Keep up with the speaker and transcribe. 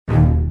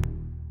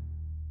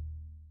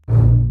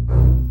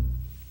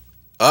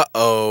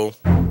Uh-oh.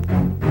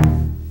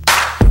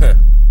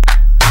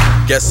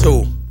 Guess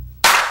who?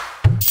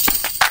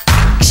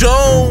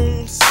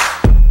 Jones.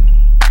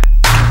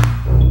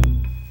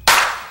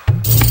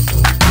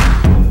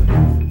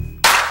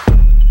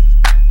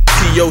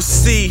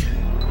 TOC.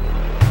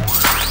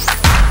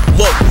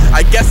 Look,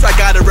 I guess I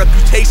got a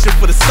reputation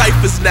for the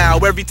cyphers now.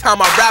 Every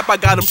time I rap, I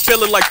got them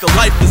feeling like the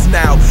life is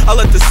now. I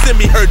let the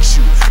semi hurt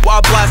you,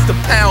 while I blast a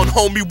pound.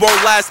 Homie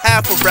won't last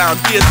half a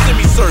round, be a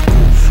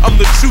semicircle. I'm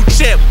the true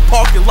champ,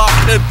 Parkin,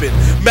 pimpin.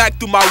 Mac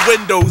through my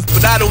windows,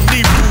 but I don't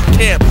need boot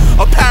camp.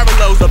 A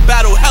parallels, a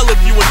battle hell of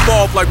you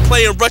involved, like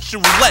playing Russian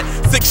roulette.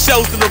 6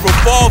 shells in a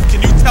revolve,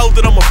 can you tell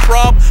that I'm a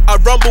prob? I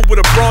rumble with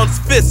a bronze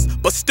fist,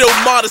 but still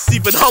modest,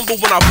 even humble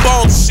when I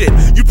bomb shit.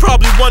 You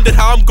probably wondered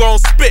how I'm gon'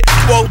 spit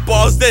 12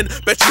 bars in,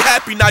 bet you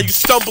happy now you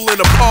stumbling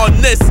upon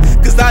this.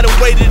 Cause I done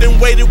waited and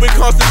waited with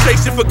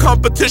concentration for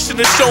competition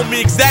to show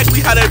me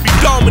exactly how they be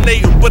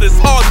dominating, but it's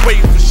hard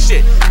waiting for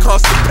shit.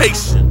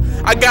 Constipation.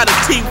 I got a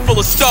team full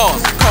of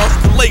stars,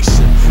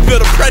 constellation. Feel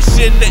the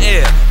pressure in the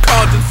air,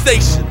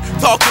 condensation.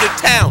 Talking to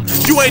town,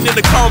 you ain't in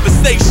the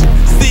conversation.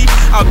 See,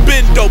 I've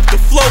been dope, the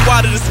flow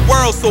out of this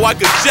world, so I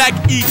could jack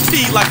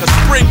ET like a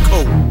spring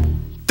coat.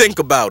 Think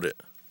about it.